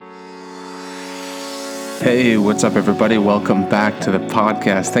Hey, what's up, everybody? Welcome back to the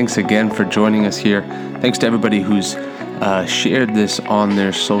podcast. Thanks again for joining us here. Thanks to everybody who's shared this on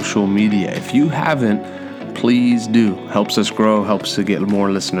their social media. If you haven't, please do. Helps us grow, helps to get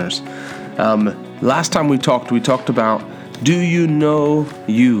more listeners. Last time we talked about, do you know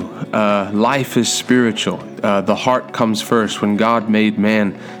you? Life is spiritual. The heart comes first. When God made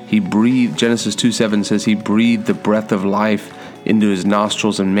man, He breathed, Genesis 2:7 says He breathed the breath of life into his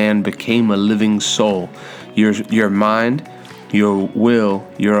nostrils, and man became a living soul. Your mind, your will,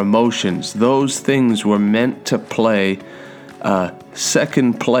 your emotions, those things were meant to play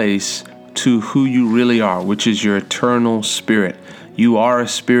second place to who you really are, which is your eternal spirit. You are a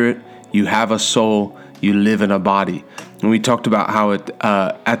spirit, you have a soul, you live in a body. And we talked about how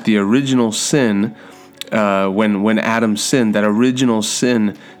at the original sin, when Adam sinned, that original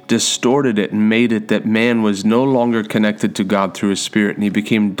sin distorted it and made it that man was no longer connected to God through his spirit, and he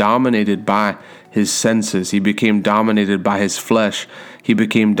became dominated by his senses. He became dominated by his flesh. He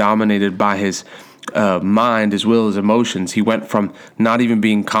became dominated by his mind, his will, his emotions. He went from not even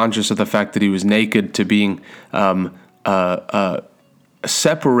being conscious of the fact that he was naked to being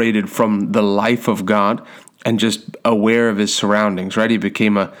separated from the life of God and just aware of his surroundings, right? He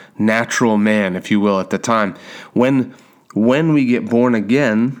became a natural man, if you will, at the time. When we get born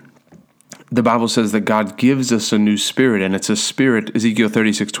again, the Bible says that God gives us a new spirit, and it's a spirit. Ezekiel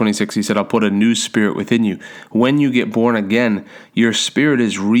 36:26, He said, I'll put a new spirit within you. When you get born again, your spirit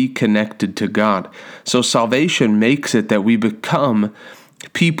is reconnected to God. So salvation makes it that we become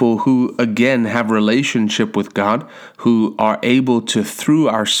people who, again, have relationship with God, who are able to, through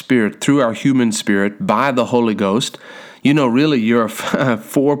our spirit, through our human spirit, by the Holy Ghost, really you're a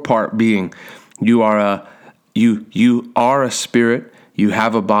four-part being. You are a spirit, you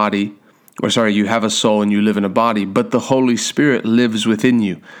have a body, you have a soul and you live in a body, but the Holy Spirit lives within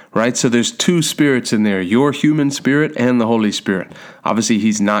you, right? So there's two spirits in there, your human spirit and the Holy Spirit. Obviously,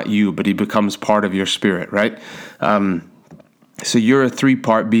 He's not you, but He becomes part of your spirit, right? So you're a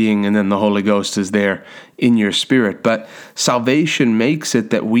three-part being, and then the Holy Ghost is there in your spirit. But salvation makes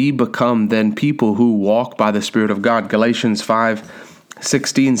it that we become then people who walk by the Spirit of God. Galatians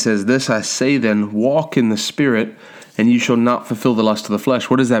 5:16 says, "This I say then, walk in the Spirit, and you shall not fulfill the lust of the flesh."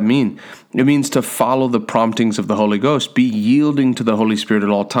 What does that mean? It means to follow the promptings of the Holy Ghost, be yielding to the Holy Spirit at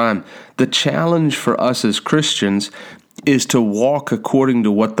all time. The challenge for us as Christians is to walk according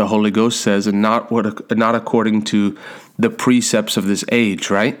to what the Holy Ghost says, and not according to the precepts of this age,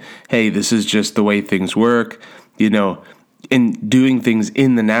 right? Hey, this is just the way things work, in doing things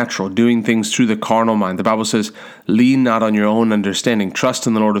in the natural, doing things through the carnal mind. The Bible says, lean not on your own understanding. Trust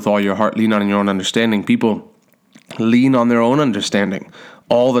in the Lord with all your heart. Lean not on your own understanding. People lean on their own understanding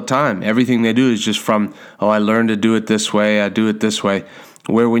all the time. Everything they do is just from, I learned to do it this way, I do it this way.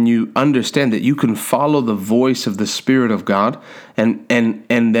 Where when you understand that you can follow the voice of the Spirit of God and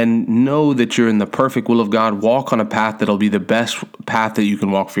then know that you're in the perfect will of God, walk on a path that'll be the best path that you can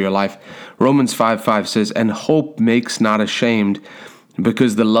walk for your life. Romans 5:5 says, "And hope makes not ashamed,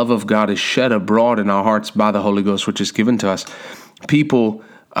 because the love of God is shed abroad in our hearts by the Holy Ghost, which is given to us." People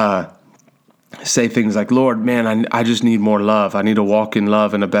say things like, "Lord, man, I just need more love. I need to walk in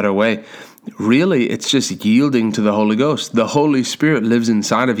love in a better way." Really, it's just yielding to the Holy Ghost. The Holy Spirit lives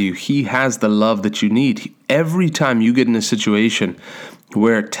inside of you. He has the love that you need. Every time you get in a situation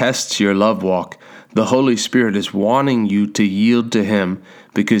where it tests your love walk, the Holy Spirit is wanting you to yield to Him,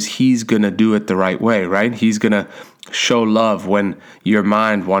 because He's going to do it the right way, right? He's going to show love when your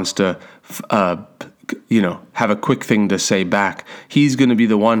mind wants to have a quick thing to say back. He's going to be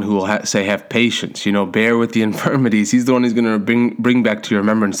the one who will have patience, bear with the infirmities. He's the one who's going to bring back to your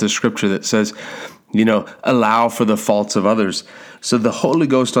remembrance the scripture that says, allow for the faults of others. So the Holy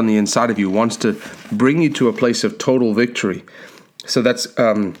Ghost on the inside of you wants to bring you to a place of total victory. So that's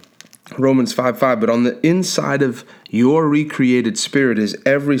Romans 5:5. But on the inside of your recreated spirit is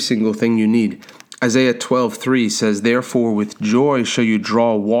every single thing you need. Isaiah 12:3 says, "Therefore with joy shall you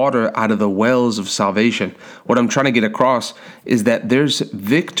draw water out of the wells of salvation." What I'm trying to get across is that there's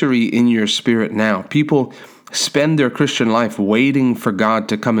victory in your spirit now. People spend their Christian life waiting for God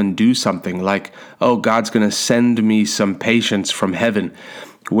to come and do something, like, God's going to send me some patience from heaven.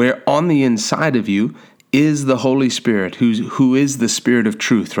 Where on the inside of you is the Holy Spirit, who is the Spirit of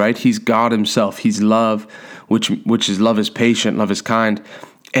truth, right? He's God Himself. He's love, which is love is patient, love is kind.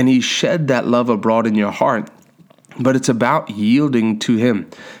 And He shed that love abroad in your heart. But it's about yielding to Him.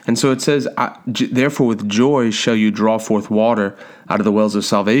 And so it says, "Therefore with joy shall you draw forth water out of the wells of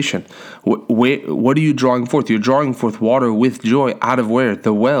salvation. What are you drawing forth? You're drawing forth water with joy out of where?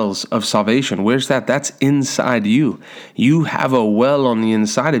 The wells of salvation. Where's that? That's inside you. You have a well on the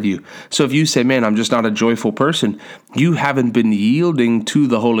inside of you. So if you say, man, I'm just not a joyful person, you haven't been yielding to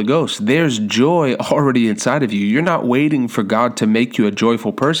the Holy Ghost. There's joy already inside of you. You're not waiting for God to make you a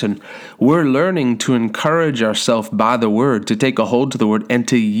joyful person. We're learning to encourage ourselves by the Word, to take a hold to the Word, and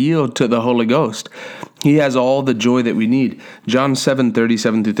to yield to the Holy Ghost. He has all the joy that we need. John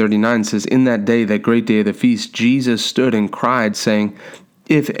 7:37-39 says, in that day, that great day of the feast, Jesus stood and cried, saying,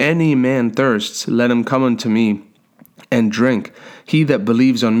 if any man thirsts, let him come unto me and drink. He that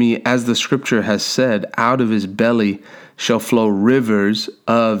believes on me, as the scripture has said, out of his belly shall flow rivers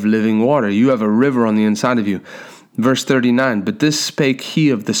of living water. You have a river on the inside of you. Verse 39, but this spake he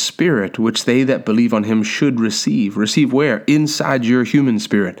of the Spirit, which they that believe on him should receive. Receive where? Inside your human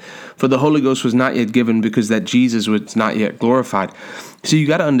spirit. For the Holy Ghost was not yet given, because that Jesus was not yet glorified. So you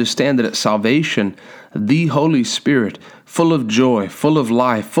got to understand that at salvation, the Holy Spirit, full of joy, full of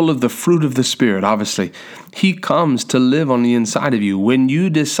life, full of the fruit of the Spirit, obviously, he comes to live on the inside of you. When you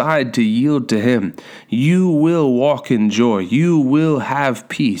decide to yield to him, you will walk in joy. You will have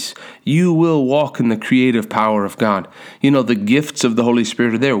peace. You will walk in the creative power of God. You know, the gifts of the Holy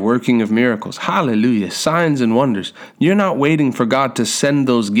Spirit are there, working of miracles. Hallelujah. Signs and wonders. You're not waiting for God to send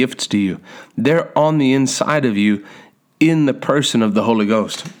those gifts to you. They're on the inside of you in the person of the Holy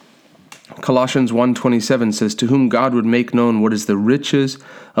Ghost. Colossians 1:27 says, to whom God would make known what is the riches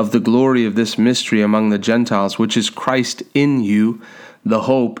of the glory of this mystery among the Gentiles, which is Christ in you, the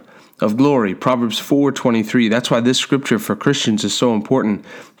hope of glory. Proverbs 4:23. That's why this scripture for Christians is so important.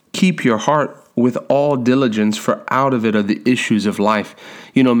 Keep your heart with all diligence, for out of it are the issues of life.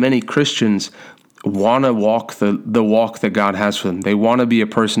 You know, many Christians want to walk the walk that God has for them. They want to be a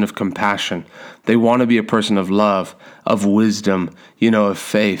person of compassion. They want to be a person of love, of wisdom, of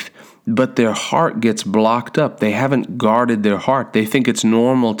faith. But their heart gets blocked up. They haven't guarded their heart. They think it's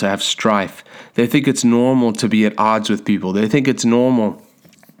normal to have strife. They think it's normal to be at odds with people. They think it's normal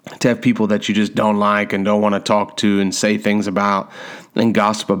to have people that you just don't like and don't want to talk to and say things about and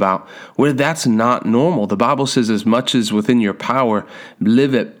gossip about, where that's not normal. The Bible says, as much as within your power,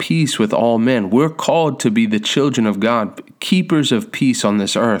 live at peace with all men. We're called to be the children of God, keepers of peace on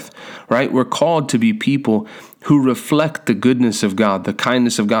this earth, right? We're called to be people who reflect the goodness of God, the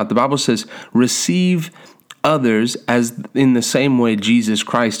kindness of God. The Bible says, receive others as in the same way Jesus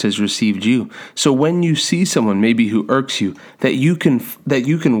Christ has received you. So when you see someone maybe who irks you, that you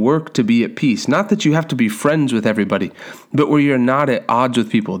can work to be at peace. Not that you have to be friends with everybody, but where you're not at odds with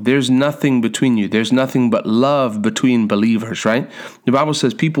people. There's nothing between you. There's nothing but love between believers, right? The Bible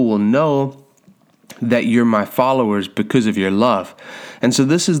says people will know that you're my followers because of your love. And so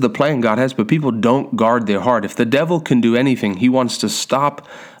this is the plan God has, but people don't guard their heart. If the devil can do anything, he wants to stop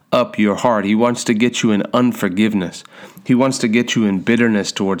up your heart. He wants to get you in unforgiveness. He wants to get you in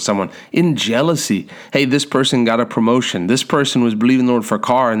bitterness towards someone, in jealousy. Hey, this person got a promotion. This person was believing the Lord for a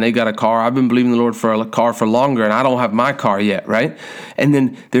car and they got a car. I've been believing the Lord for a car for longer and I don't have my car yet, right? And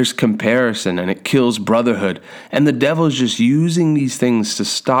then there's comparison and it kills brotherhood. And the devil is just using these things to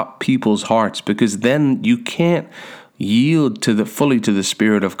stop people's hearts, because then you can't yield fully to the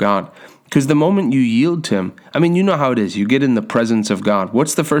Spirit of God. Because the moment you yield to him, you know how it is. You get in the presence of God.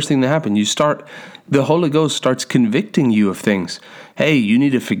 What's the first thing that happens? The Holy Ghost starts convicting you of things. Hey, you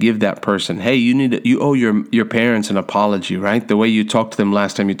need to forgive that person. Hey, you owe your parents an apology, right? The way you talked to them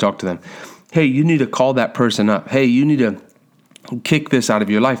last time you talked to them. Hey, you need to call that person up. Hey, you need to kick this out of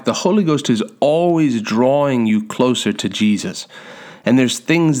your life. The Holy Ghost is always drawing you closer to Jesus. And there's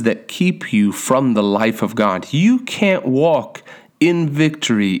things that keep you from the life of God. You can't walk in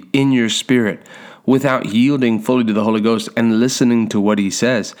victory in your spirit without yielding fully to the Holy Ghost and listening to what he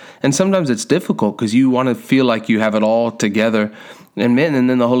says. And sometimes it's difficult because you want to feel like you have it all together. And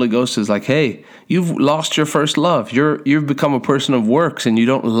then the Holy Ghost is like, hey, you've lost your first love. You've become a person of works and you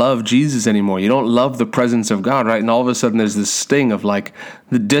don't love Jesus anymore. You don't love the presence of God, right? And all of a sudden there's this sting of like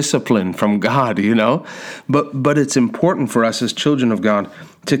the discipline from God, But it's important for us as children of God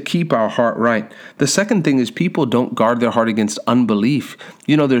to keep our heart right. The second thing is people don't guard their heart against unbelief.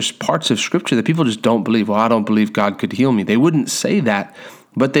 There's parts of Scripture that people just don't believe. Well, I don't believe God could heal me. They wouldn't say that,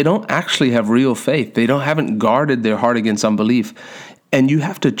 but they don't actually have real faith. They haven't guarded their heart against unbelief. And you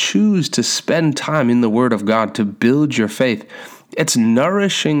have to choose to spend time in the Word of God to build your faith. It's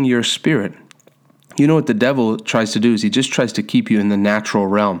nourishing your spirit. You know what the devil tries to do is he just tries to keep you in the natural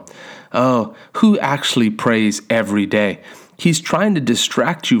realm. Oh, who actually prays every day? he's trying to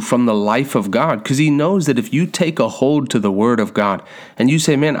distract you from the life of God, because he knows that if you take a hold to the word of God and you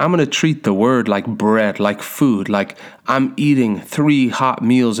say, man, I'm going to treat the word like bread, like food, like I'm eating 3 hot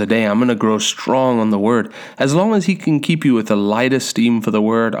meals a day, I'm going to grow strong on the word. As long as he can keep you with a light esteem for the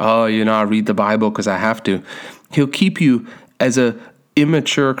word, I read the Bible because I have to, he'll keep you as a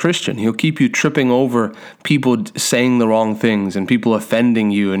immature Christian. He'll keep you tripping over people saying the wrong things and people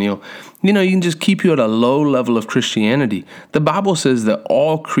offending you, and you can just keep you at a low level of Christianity. The Bible says that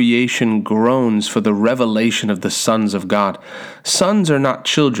all creation groans for the revelation of the sons of God. Sons are not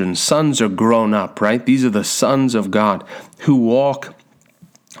children. Sons are grown up, right? These are the sons of God who walk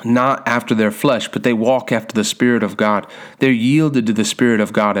not after their flesh, but they walk after the Spirit of God. They're yielded to the Spirit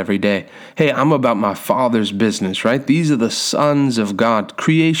of God every day. Hey, I'm about my Father's business, right? These are the sons of God.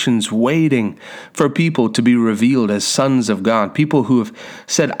 Creation's waiting for people to be revealed as sons of God. People who have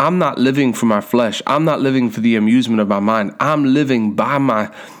said, I'm not living for my flesh. I'm not living for the amusement of my mind. I'm living by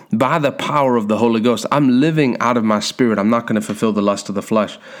the power of the Holy Ghost. I'm living out of my spirit. I'm not going to fulfill the lust of the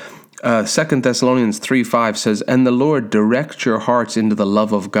flesh. 2 Thessalonians 3:5 says, and the Lord direct your hearts into the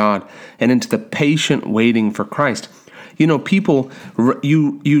love of God and into the patient waiting for Christ. People, we're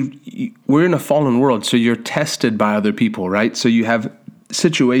in a fallen world, so you're tested by other people, right? So you have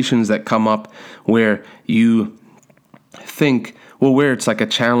situations that come up where you think, where it's like a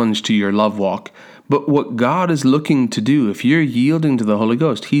challenge to your love walk. But what God is looking to do, if you're yielding to the Holy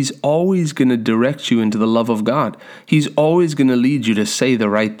Ghost, he's always going to direct you into the love of God. He's always going to lead you to say the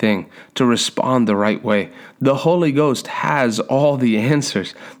right thing, to respond the right way. The Holy Ghost has all the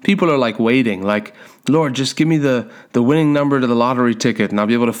answers. People are like waiting, like, Lord, just give me the winning number to the lottery ticket and I'll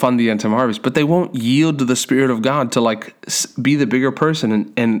be able to fund the end time harvest. But they won't yield to the Spirit of God to be the bigger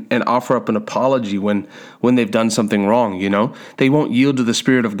person and offer up an apology when they've done something wrong, They won't yield to the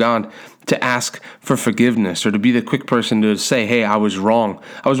Spirit of God to ask for forgiveness or to be the quick person to say, hey, I was wrong.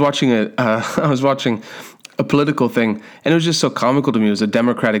 I was watching a political thing, and it was just so comical to me. It was a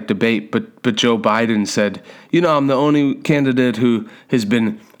Democratic debate, but Joe Biden said, I'm the only candidate who has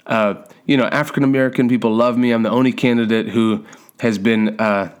been African American people love me. I'm the only candidate who has been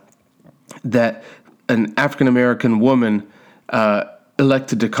that an African American woman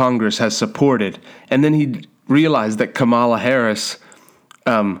elected to Congress has supported. And then he realized that Kamala Harris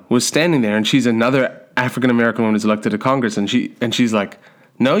was standing there, and she's another African American woman who's elected to Congress, and she's like,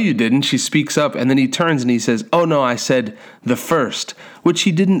 no, you didn't. She speaks up, and then he turns and he says, oh, no, I said the first, which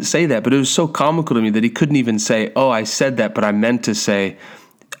he didn't say that, but it was so comical to me that he couldn't even say, oh, I said that, but I meant to say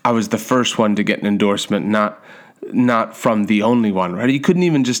I was the first one to get an endorsement, not from the only one, right? He couldn't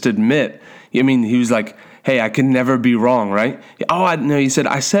even just admit. I mean, he was like, hey, I can never be wrong, right? Oh, no, he said,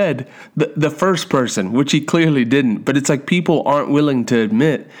 I said the first person, which he clearly didn't. But it's like people aren't willing to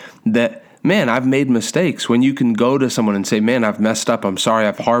admit that, man, I've made mistakes. When you can go to someone and say, man, I've messed up. I'm sorry.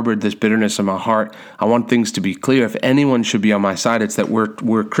 I've harbored this bitterness in my heart. I want things to be clear. If anyone should be on my side, it's that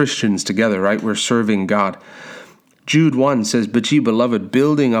we're Christians together, right? We're serving God. Jude 1 says, but ye, beloved,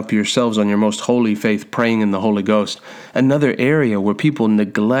 building up yourselves on your most holy faith, praying in the Holy Ghost. Another area where people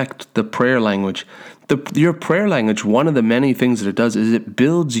neglect the prayer language. Your prayer language, one of the many things that it does is it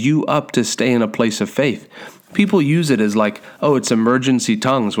builds you up to stay in a place of faith. People use it as like, oh, it's emergency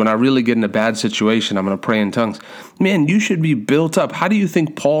tongues. When I really get in a bad situation, I'm going to pray in tongues. Man, you should be built up. How do you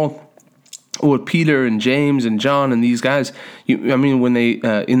think Paul or Peter and James and John and these guys, when they,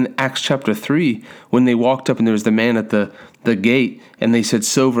 in Acts chapter 3, when they walked up and there was the man at the gate and they said,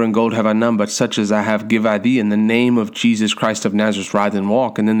 silver and gold have I none, but such as I have give I thee, in the name of Jesus Christ of Nazareth, rise and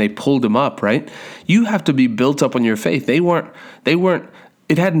walk. And then they pulled him up, right? You have to be built up on your faith. They weren't,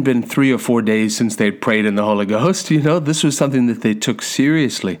 it hadn't been 3 or 4 days since they'd prayed in the Holy Ghost. This was something that they took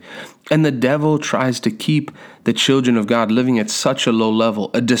seriously. And the devil tries to keep the children of God living at such a low level,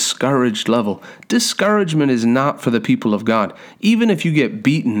 a discouraged level. Discouragement is not for the people of God. Even if you get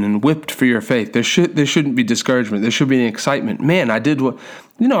beaten and whipped for your faith, there shouldn't be discouragement. There should be an excitement. Man, I did what,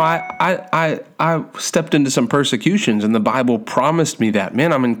 I stepped into some persecutions, and the Bible promised me that.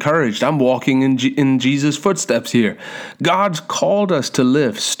 Man, I'm encouraged. I'm walking in Jesus' footsteps here. God's called us to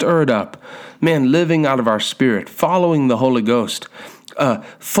live stirred up. Man, living out of our spirit, following the Holy Ghost.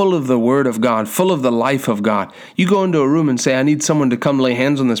 Full of the Word of God, full of the life of God. You go into a room and say, I need someone to come lay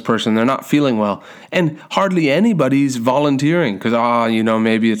hands on this person. They're not feeling well. And hardly anybody's volunteering because,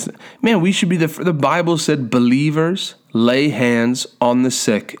 maybe it's... Man, we should be the Bible said believers lay hands on the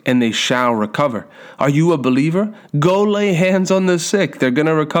sick and they shall recover. Are you a believer? Go lay hands on the sick. They're going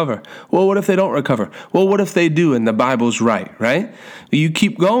to recover. Well, what if they don't recover? Well, what if they do and the Bible's right? You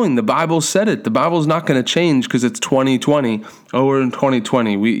keep going. The Bible said it. The Bible's not going to change because it's 2020. Oh, we're in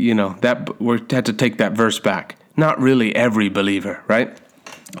 2020. We had to take that verse back. Not really every believer, right?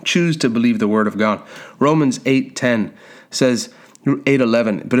 Choose to believe the word of God. Romans 8:10 says,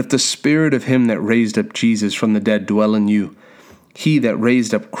 8:11, but if the spirit of him that raised up Jesus from the dead dwell in you, he that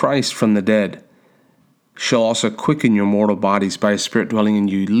raised up Christ from the dead shall also quicken your mortal bodies by his spirit dwelling in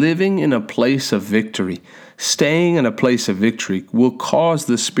you. Living in a place of victory, staying in a place of victory will cause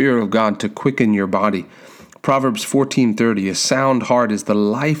the Spirit of God to quicken your body. Proverbs 14:30, a sound heart is the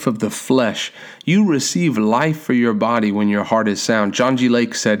life of the flesh. You receive life for your body when your heart is sound. John G.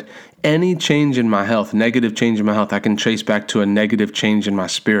 Lake said, any change in my health, negative change in my health, I can trace back to a negative change in my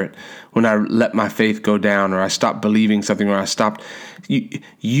spirit. When I let my faith go down, or I stopped believing something, or I stopped,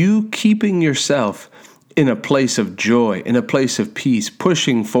 you keeping yourself in a place of joy, in a place of peace,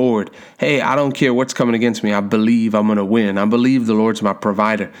 pushing forward. Hey, I don't care what's coming against me. I believe I'm going to win. I believe the Lord's my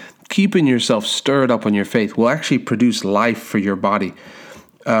provider. Keeping yourself stirred up on your faith will actually produce life for your body.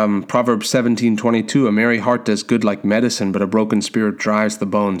 Proverbs 17:22, a merry heart does good like medicine, but a broken spirit dries the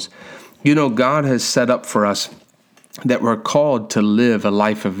bones. You know, God has set up for us that we're called to live a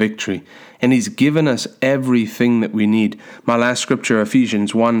life of victory, and he's given us everything that we need. My last scripture,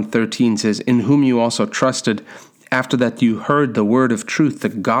 Ephesians 1:13, says, in whom you also trusted, after that you heard the word of truth, the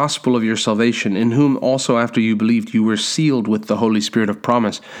gospel of your salvation, in whom also after you believed you were sealed with the Holy Spirit of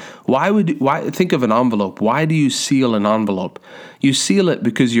promise. Why think of an envelope? Why do you seal an envelope? You seal it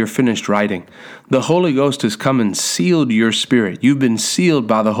because you're finished writing. The Holy Ghost has come and sealed your spirit. You've been sealed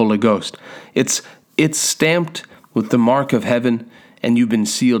by the Holy Ghost. It's stamped with the mark of heaven, and you've been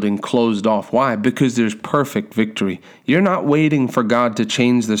sealed and closed off. Why? Because there's perfect victory. You're not waiting for God to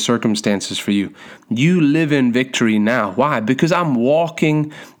change the circumstances for you. You live in victory now. Why? Because I'm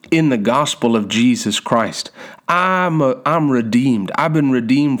walking in the gospel of Jesus Christ. I'm redeemed. I've been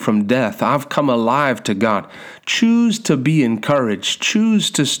redeemed from death. I've come alive to God. Choose to be encouraged.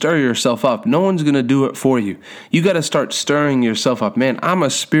 Choose to stir yourself up. No one's going to do it for you. You got to start stirring yourself up. Man, I'm a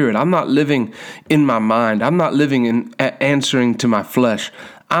spirit. I'm not living in my mind. I'm not living in answering to my flesh.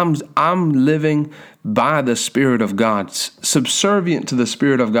 I'm living by the Spirit of God, subservient to the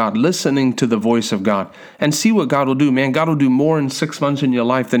Spirit of God, listening to the voice of God, and see what God will do. Man, God will do more in 6 months in your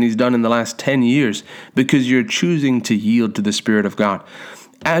life than he's done in the last 10 years because you're choosing to yield to the Spirit of God.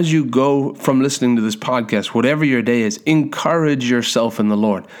 As you go from listening to this podcast, whatever your day is, encourage yourself in the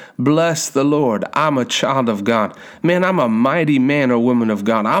Lord. Bless the Lord. I'm a child of God. Man, I'm a mighty man or woman of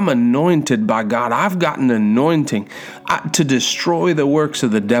God. I'm anointed by God. I've got an anointing to destroy the works of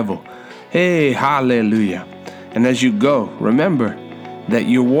the devil. Hey, hallelujah. And as you go, remember that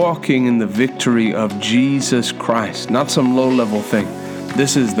you're walking in the victory of Jesus Christ, not some low-level thing.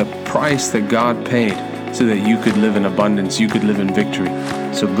 This is the price that God paid so that you could live in abundance, you could live in victory.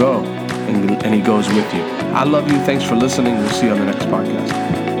 So go, and he goes with you. I love you. Thanks for listening. We'll see you on the next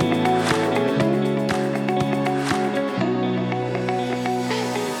podcast.